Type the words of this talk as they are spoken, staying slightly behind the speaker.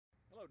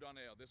Hello,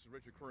 Donelle. This is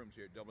Richard Crooms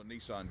here at Dublin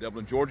Nissan,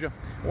 Dublin, Georgia.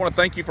 I want to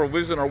thank you for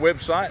visiting our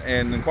website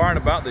and inquiring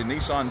about the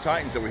Nissan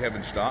Titans that we have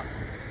in stock.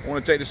 I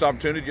want to take this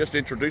opportunity just to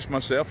introduce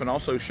myself and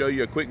also show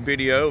you a quick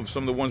video of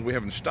some of the ones we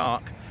have in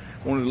stock.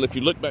 If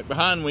you look back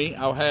behind me,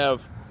 I'll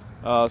have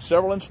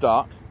several in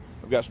stock.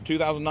 I've got some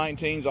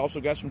 2019s,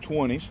 also got some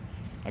 20s.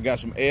 I got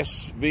some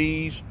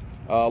SVs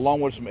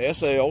along with some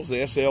SLs. The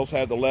SLs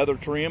have the leather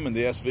trim and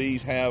the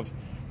SVs have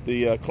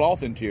the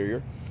cloth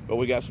interior. But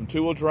we got some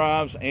two-wheel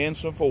drives and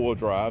some four-wheel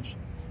drives.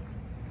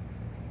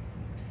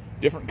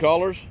 Different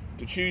colors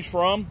to choose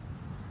from.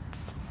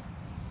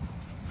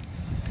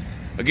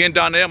 Again,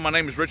 Donelle, my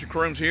name is Richard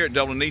Crooms here at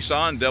Dublin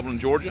Nissan, Dublin,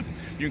 Georgia.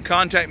 You can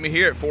contact me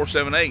here at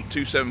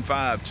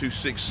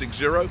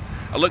 478-275-2660.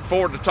 I look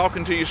forward to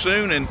talking to you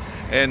soon and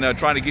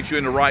trying to get you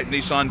in the right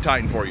Nissan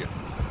Titan for you.